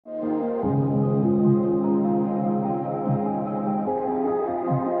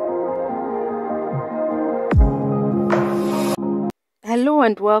Hello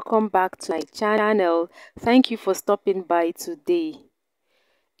and welcome back to my channel. Thank you for stopping by today.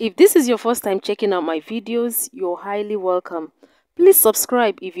 If this is your first time checking out my videos, you're highly welcome. Please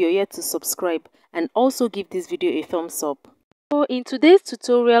subscribe if you're yet to subscribe and also give this video a thumbs up. So in today's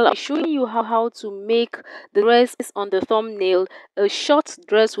tutorial, I'm showing you how to make the dress on the thumbnail a short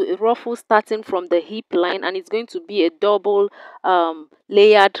dress with a ruffle starting from the hip line, and it's going to be a double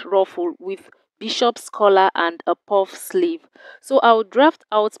layered ruffle with bishop's collar and a puff sleeve. So I'll draft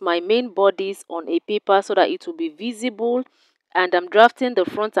out my main bodies on a paper so that it will be visible, and I'm drafting the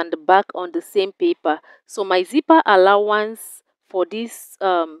front and the back on the same paper. So my zipper allowance for this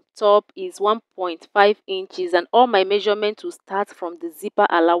top is 1.5 inches, and all my measurements will start from the zipper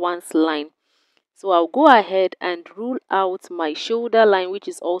allowance line. So I'll go ahead and rule out my shoulder line, which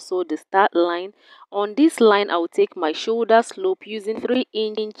is also the start line. On this line, I'll take my shoulder slope using 3"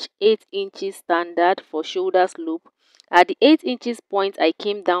 8" standard for shoulder slope. At the 8 inches point, I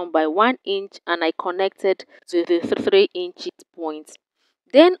came down by 1 inch and I connected to the 3 inches point.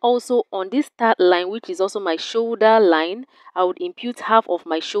 Then also on this start line, which is also my shoulder line, I would impute half of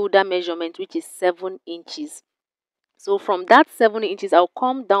my shoulder measurement, which is 7 inches. So from that 7 inches, I'll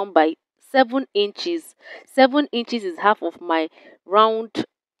come down by 7 inches. 7 inches is half of my round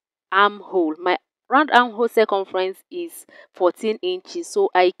armhole. My round armhole circumference is 14 inches. So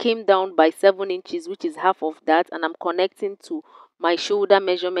I came down by 7 inches, which is half of that, and I'm connecting to my shoulder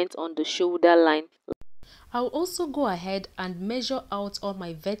measurement on the shoulder line. I'll also go ahead and measure out all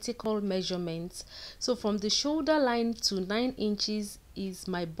my vertical measurements. So from the shoulder line to 9 inches is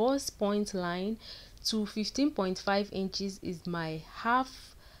my bust point line, to 15.5 inches is my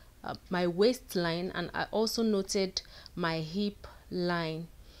my waistline, and I also noted my hip line.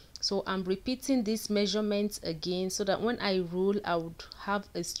 So I'm repeating these measurements again so that when I rule, I would have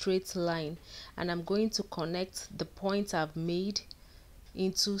a straight line, and I'm going to connect the points I've made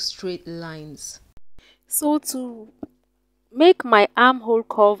into straight lines. So to make my armhole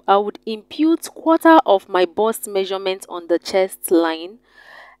curve, I would impute quarter of my bust measurement on the chest line,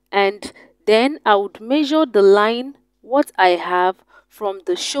 and then I would measure the line what I have from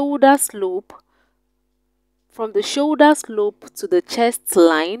the shoulder slope. From the shoulder slope to the chest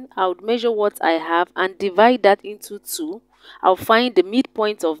line, I would measure what I have and divide that into 2. I'll find the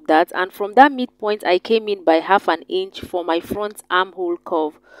midpoint of that, and from that midpoint I came in by half an inch for my front armhole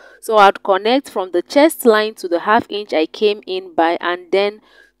curve. So I'd connect from the chest line to the half inch I came in by, and then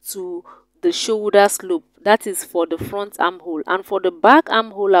to the shoulder slope. That is for the front armhole. And for the back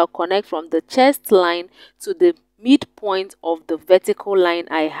armhole, I'll connect from the chest line to the midpoint of the vertical line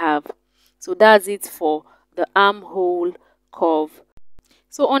I have. So that's it for the armhole curve.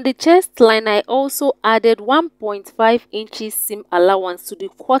 So on the chest line, I also added 1.5 inches seam allowance to the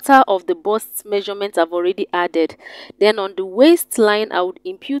quarter of the bust measurement I've already added. Then on the waistline, I would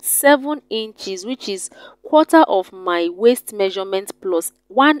impute 7 inches, which is quarter of my waist measurement plus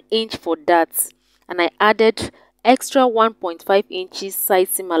 1 inch for that. And I added extra 1.5 inches side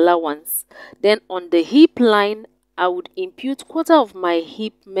seam allowance. Then on the hip line, I would impute quarter of my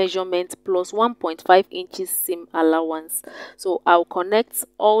hip measurement plus 1.5 inches seam allowance. So I'll connect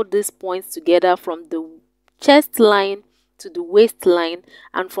all these points together from the chest line to the waistline,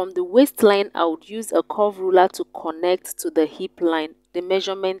 and from the waistline I would use a curve ruler to connect to the hip line, the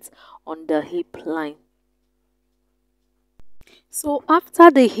measurement on the hip line. So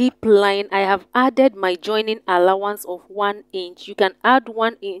after the hip line, I have added my joining allowance of 1 inch. You can add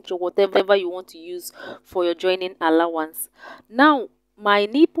 1 inch or whatever you want to use for your joining allowance. Now, my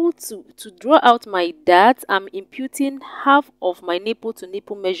nipple, to draw out my dart, I'm imputing half of my nipple to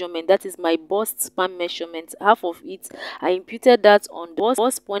nipple measurement. That is my bust span measurement. Half of it, I imputed that on the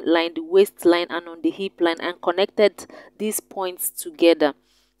bust point line, the waistline, and on the hip line, and connected these points together.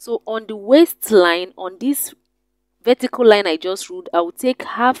 So on the waistline, on this vertical line I just ruled, I will take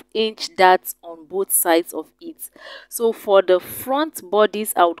half inch darts on both sides of it. So for the front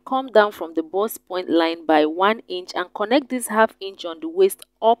bodies, I would come down from the bust point line by 1 inch and connect this half inch on the waist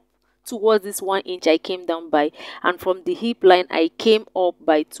up towards this 1 inch I came down by, and from the hip line I came up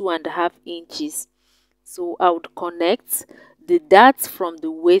by 2.5 inches. So I would connect the darts from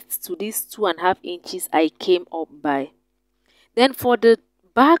the waist to these 2.5 inches I came up by. Then for the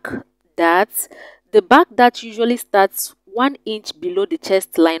back darts, the back dart usually starts 1 inch below the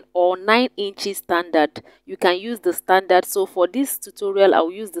chest line or 9 inches standard. You can use the standard. So for this tutorial, I'll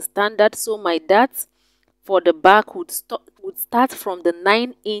use the standard. So my darts for the back would start from the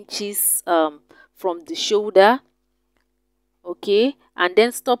 9 inches from the shoulder, okay, and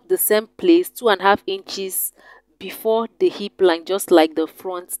then stop the same place 2.5 inches before the hip line, just like the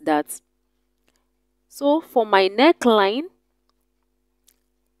front darts. So for my neckline,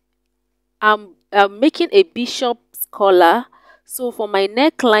 I'm making a bishop's collar. So for my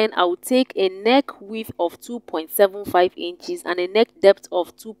neckline, I'll take a neck width of 2.75 inches and a neck depth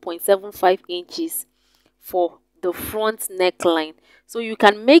of 2.75 inches for the front neckline. So you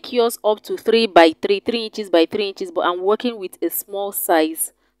can make yours up to 3 by 3, 3 inches by 3 inches, but I'm working with a small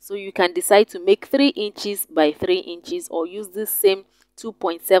size. So you can decide to make 3 inches by 3 inches or use this same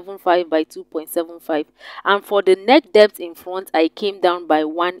 2.75 by 2.75. And for the neck depth in front, I came down by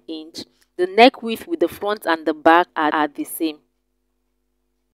 1 inch. The neck width with the front and the back are the same.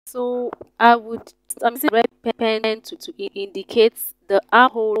 So I would using red pen to indicate the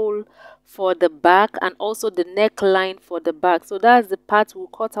armhole for the back and also the neckline for the back. So that's the part we'll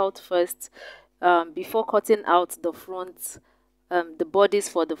cut out first before cutting out the front, the bodies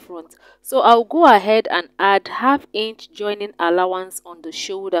for the front. So I'll go ahead and add ½ inch joining allowance on the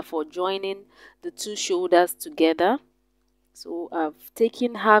shoulder for joining the two shoulders together. So I've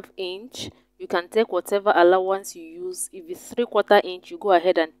taken ½ inch. You can take whatever allowance you use. If it's 3/4 inch, you go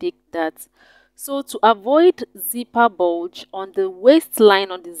ahead and take that. So to avoid zipper bulge on the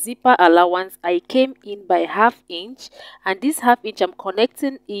waistline on the zipper allowance, I came in by ½ inch, and this ½ inch I'm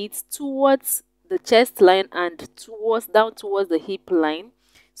connecting it towards the chest line and down towards the hip line.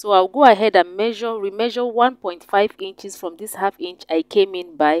 So I'll go ahead and remeasure 1.5 inches from this ½ inch I came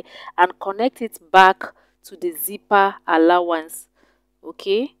in by and connect it back to the zipper allowance.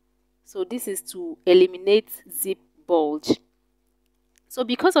 Okay, so this is to eliminate zip bulge. So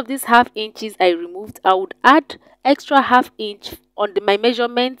because of these ½ inches I removed, I would add extra ½ inch on my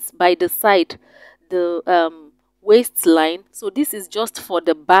measurements by the side, the waistline. So this is just for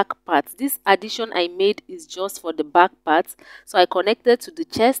the back part. This addition I made is just for the back part. So I connected to the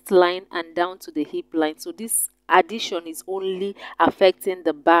chest line and down to the hip line. So this addition is only affecting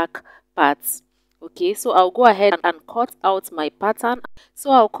the back parts. Okay, so I'll go ahead and cut out my pattern. So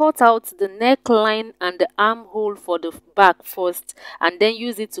I'll cut out the neckline and the armhole for the back first and then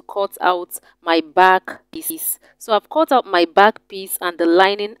use it to cut out my back piece. So I've cut out my back piece and the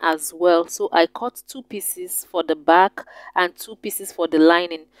lining as well. So I cut 2 pieces for the back and 2 pieces for the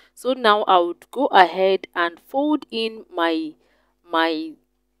lining. So now I would go ahead and fold in my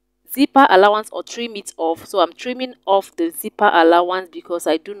zipper allowance or trim it off. So I'm trimming off the zipper allowance because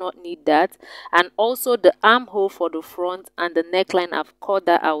I do not need that, and also the armhole for the front and the neckline, I've cut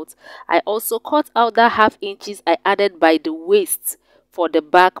that out. I also cut out that ½ inches I added by the waist for the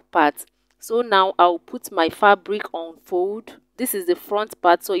back part. So now I'll put my fabric on fold. This is the front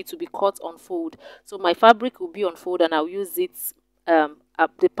part, so it will be cut on fold. So my fabric will be on fold and I'll use it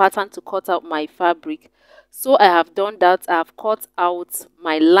the pattern to cut out my fabric. So I have done that. I have cut out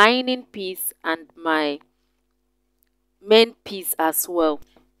my lining piece and my main piece as well.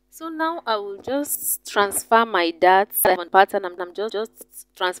 So now I will just transfer my darts on pattern. I'm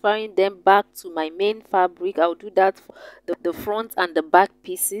just transferring them back to my main fabric. I'll do that for the front and the back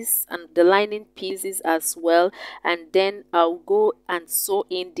pieces and the lining pieces as well. And then I'll go and sew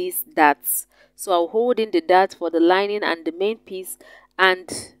in these darts. So I'll hold in the dart for the lining and the main piece,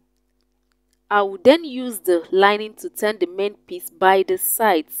 and I will then use the lining to turn the main piece by the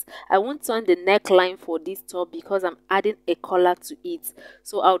sides. I won't turn the neckline for this top because I'm adding a collar to it.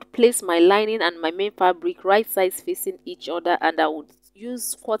 So I would place my lining and my main fabric right sides facing each other, and I would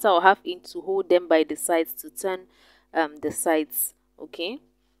use 1/4 or ½ inch to hold them by the sides to turn the sides. Okay.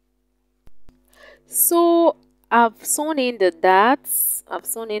 So I've sewn in the darts. I've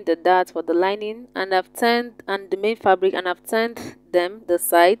sewn in the darts for the lining, and I've turned and the main fabric, and I've turned them the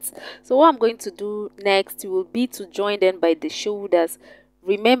sides. So what I'm going to do next will be to join them by the shoulders.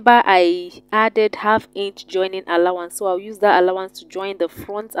 Remember, I added ½ inch joining allowance, so I'll use that allowance to join the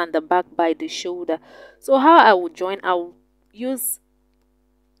front and the back by the shoulder. So how I will join, I'll use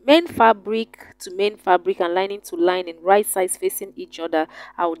main fabric to main fabric and lining to lining, right sides facing each other.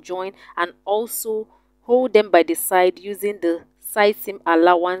 I'll join and also hold them by the side using the side seam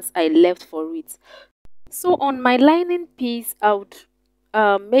allowance I left for it. So on my lining piece, I would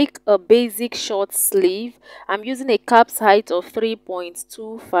make a basic short sleeve. I'm using a cap's height of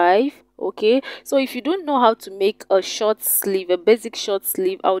 3.25. Okay, so if you don't know how to make a short sleeve, a basic short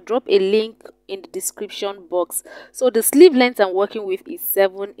sleeve, I'll drop a link in the description box. So the sleeve length I'm working with is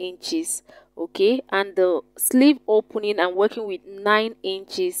 7 inches. Okay, and the sleeve opening I'm working with 9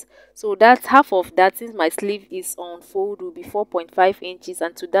 inches. So that's half of that. Since my sleeve is on fold, will be 4.5 inches,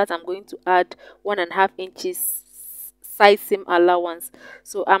 and to that I'm going to add 1.5 inches side seam allowance.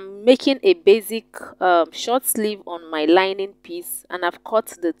 So I'm making a basic short sleeve on my lining piece, and I've cut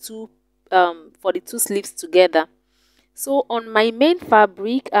the two for the two sleeves together. So on my main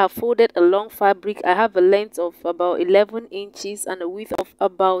fabric, I folded a long fabric. I have a length of about 11 inches and a width of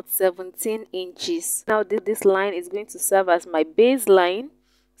about 17 inches. Now this line is going to serve as my baseline.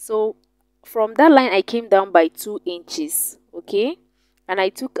 So from that line, I came down by 2 inches, okay? And I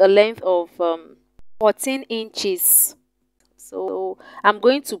took a length of 14 inches. So I'm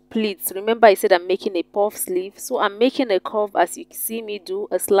going to pleat. Remember I said I'm making a puff sleeve. So I'm making a curve as you see me do,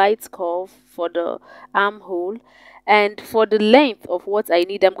 a slight curve for the armhole. And for the length of what I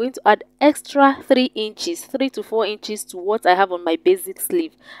need, I'm going to add extra 3 inches, 3 to 4 inches to what I have on my basic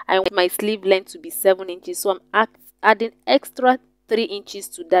sleeve. I want my sleeve length to be 7 inches. So I'm adding extra 3 inches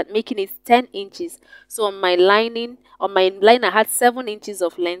to that, making it 10 inches. So on my line I had 7 inches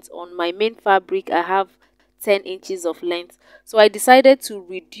of length. On my main fabric I have 10 inches of length. So I decided to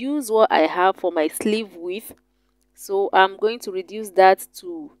reduce what I have for my sleeve width. So I'm going to reduce that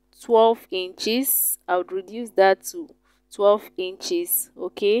to 12 inches. I would reduce that to 12 inches.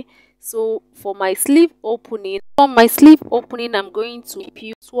 Okay, so for my sleeve opening, I'm going to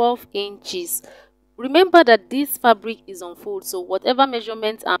impute 12 inches. Remember that this fabric is on fold, so whatever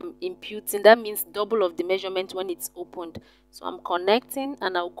measurement I'm imputing, that means double of the measurement when it's opened. So I'm connecting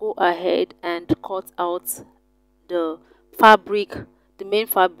and I'll go ahead and cut out the fabric, the main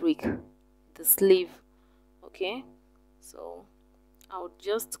fabric, the sleeve. Okay, so I'll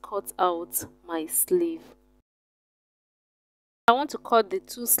just cut out my sleeve. I want to cut the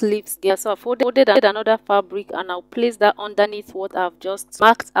two sleeves together, so I folded another fabric and I'll place that underneath what I've just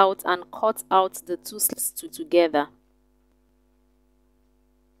marked out and cut out the two sleeves together.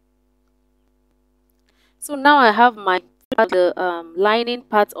 So now I have my lining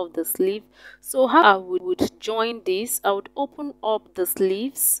part of the sleeve. So how I would join this, I would open up the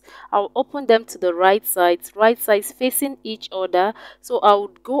sleeves. I'll open them to the right sides facing each other. So I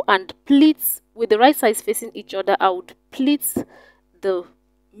would go and pleat with the right sides facing each other. I would pleat the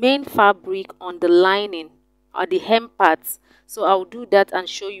main fabric on the lining or the hem parts. So I'll do that and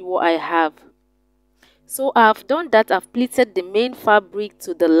show you what I have. So I've done that. I've pleated the main fabric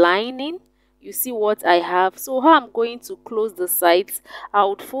to the lining. You see what I have. So how I'm going to close the sides, I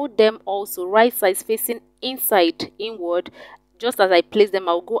would fold them also right sides facing inside inward. Just as I place them,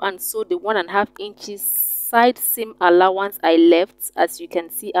 I'll go and sew the 1.5 inches side seam allowance I left. As you can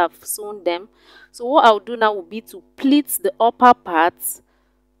see, I've sewn them. So what I'll do now will be to pleat the upper parts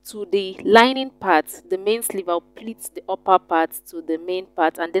to the lining part, the main sleeve. I'll pleat the upper part to the main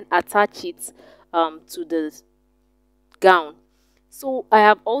part and then attach it to the gown. So I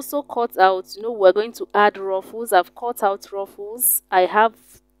have also cut out, we're going to add ruffles. I've cut out ruffles. I have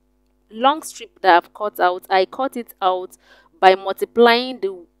long strip that I've cut out. I cut it out by multiplying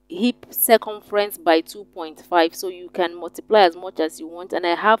the hip circumference by 2.5. So you can multiply as much as you want, and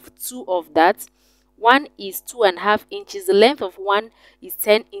I have 2 of that. One is 2.5 inches. The length of one is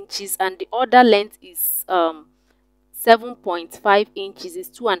 10 inches and the other length is 7.5 inches. Is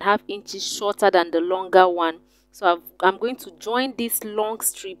 2.5 inches shorter than the longer one. So I'm going to join this long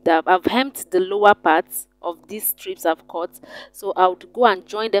strip that I've hemmed the lower parts of these strips I've cut. So I would go and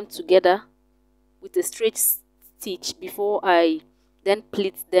join them together with a straight stitch before I then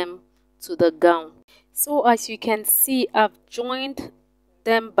pleat them to the gown. So as you can see, I've joined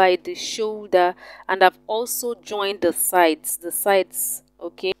them by the shoulder and I've also joined the sides,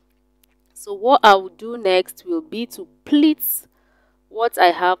 okay? So what I will do next will be to pleat what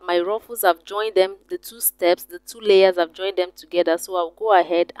I have. My ruffles, I've joined them, the 2 steps, the 2 layers, I've joined them together. So I'll go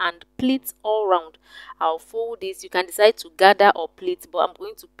ahead and pleat all round. I'll fold this. You can decide to gather or pleat, but I'm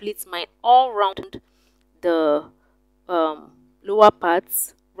going to pleat mine all round the lower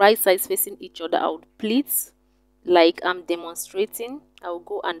parts, right sides facing each other. I would pleat like I'm demonstrating. I'll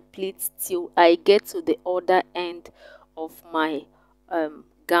go and pleat till I get to the other end of my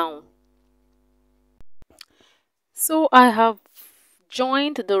gown. So I have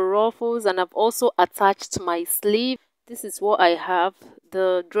joined the ruffles and I've also attached my sleeve. This is what I have.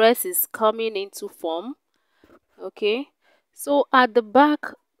 The dress is coming into form. Okay, so at the back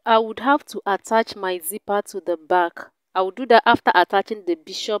I would have to attach my zipper to the back. I will do that after attaching the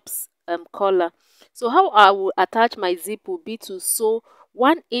bishop's collar. So how I will attach my zip will be to sew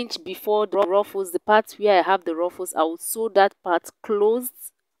 1 inch before the ruffles, the part where I have the ruffles. I will sew that part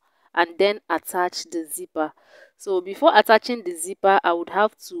closed and then attach the zipper. So before attaching the zipper, I would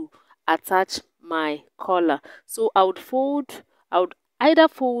have to attach my collar. So I would either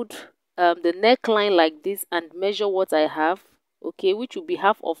fold the neckline like this and measure what I have, okay, which will be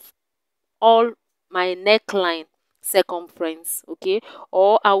half of all my neckline circumference, okay,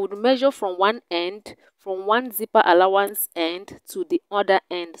 or I would measure from one end, from one zipper allowance end to the other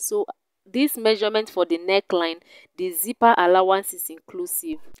end. So this measurement for the neckline, the zipper allowance is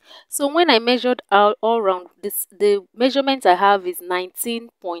inclusive. So when I measured out all round, the measurement I have is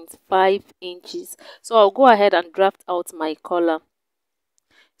 19.5 inches. So I'll go ahead and draft out my collar.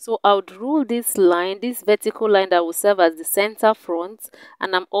 So I would rule this line, this vertical line that will serve as the center front,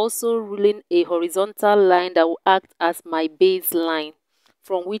 and I'm also ruling a horizontal line that will act as my baseline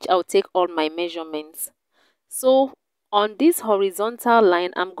from which I'll take all my measurements. So on this horizontal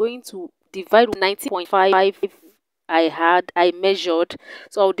line, I'm going to divide 19.5 I measured.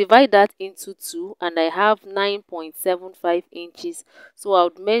 So I'll divide that into 2 and I have 9.75 inches. So I'll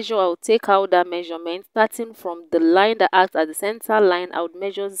take out that measurement starting from the line that acts as the center line. I would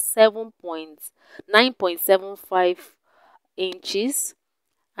measure 9.75 inches,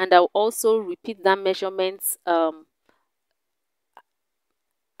 and I'll also repeat that measurement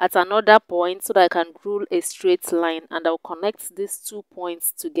at another point so that I can rule a straight line, and I'll connect these 2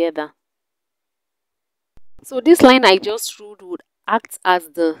 points together. So this line I just ruled would act as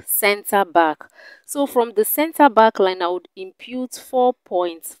the center back. So from the center back line, I would impute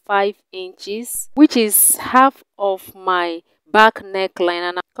 4.5 inches, which is half of my back neckline,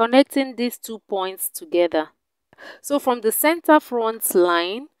 and I'm connecting these 2 points together. So from the center front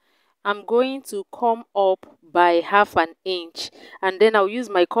line, I'm going to come up by half an inch, and then I'll use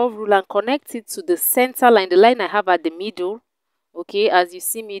my curve ruler and connect it to the center line, the line I have at the middle, okay, as you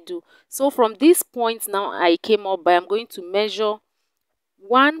see me do. So from this point now I came up by, I'm going to measure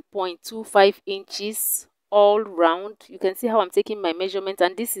 1.25 inches all round. You can see how I'm taking my measurement,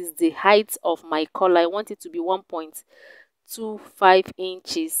 and this is the height of my collar. I want it to be 1.25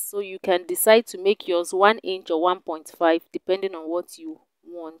 inches. So you can decide to make yours 1 inch or 1.5 depending on what you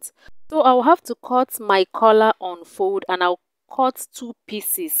want. So I'll have to cut my collar on fold, and I'll cut 2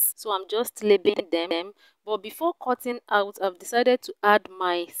 pieces. So I'm just labeling them. But before cutting out, I've decided to add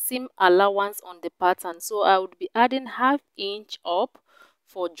my seam allowance on the pattern. So I would be adding half inch up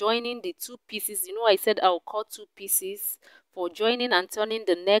for joining the 2 pieces. You know, I said I'll cut 2 pieces for joining and turning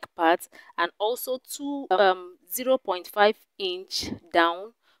the neck part, and also 0.5 inch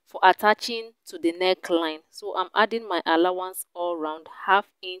down for attaching to the neckline. So I'm adding my allowance all round,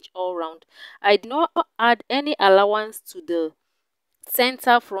 half inch all round. I did not add any allowance to the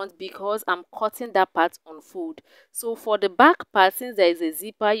center front because I'm cutting that part on fold. So for the back part, since there is a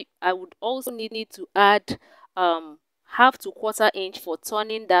zipper, I would also need to add half to quarter inch for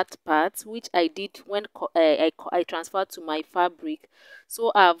turning that part, which I did when I transferred to my fabric.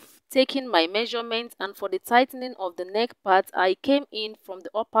 So I've taken my measurement, and for the tightening of the neck part, I came in from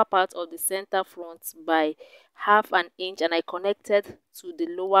the upper part of the center front by half an inch, and I connected to the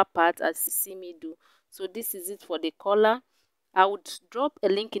lower part as you see me do. So this is it for the collar. I would drop a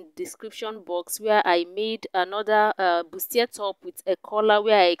link in the description box where I made another bustier top with a collar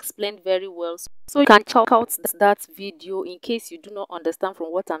where I explained very well. So you can check out that video in case you do not understand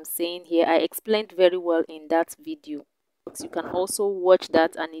from what I'm saying here. I explained very well in that video. So you can also watch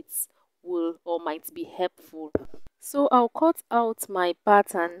that, and it will or might be helpful. So I'll cut out my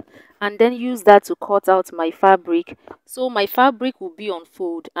pattern and then use that to cut out my fabric. So my fabric will be on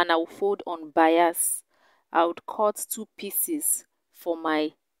fold, and I will fold on bias. I would cut 2 pieces for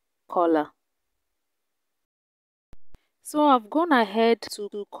my collar. So I've gone ahead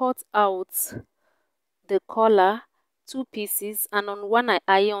to cut out the collar 2 pieces, and on one I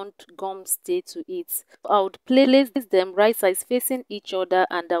ironed gum stay to it. I would place them right sides facing each other,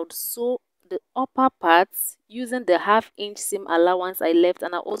 and I would sew the upper parts using the half inch seam allowance I left,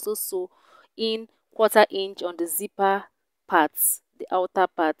 and I also sew in quarter inch on the zipper parts, the outer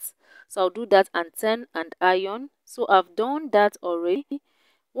parts. So I'll do that and turn and iron. So I've done that already.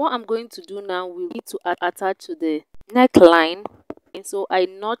 What I'm going to do now will be to attach to the neckline. And so I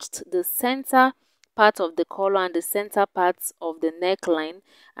notched the center part of the collar and the center parts of the neckline,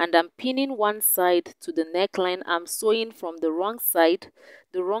 and I'm pinning one side to the neckline. I'm sewing from the wrong side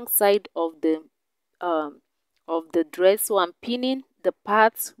of the dress. So I'm pinning the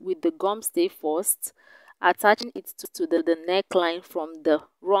parts with the gum stay first, attaching it to the neckline from the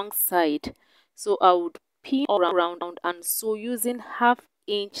wrong side. So I would pin around and sew using half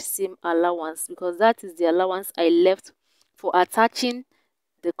inch seam allowance, because that is the allowance I left for attaching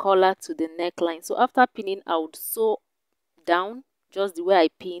the collar to the neckline. So after pinning, I would sew down just the way I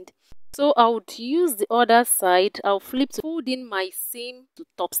pinned. So I would use the other side. I'll flip to fold in my seam to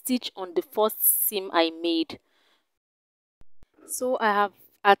top stitch on the first seam I made. So I have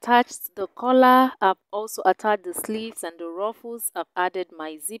attached the collar, I've also attached the sleeves and the ruffles, I've added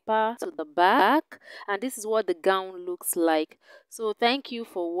my zipper to the back, and this is what the gown looks like. So thank you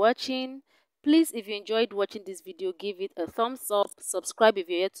for watching. Please, if you enjoyed watching this video, give it a thumbs up, subscribe if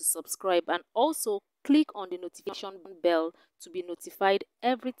you're yet to subscribe, and also click on the notification bell to be notified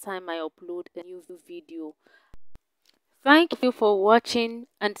every time I upload a new video. Thank you for watching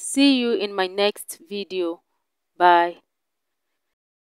and see you in my next video. Bye.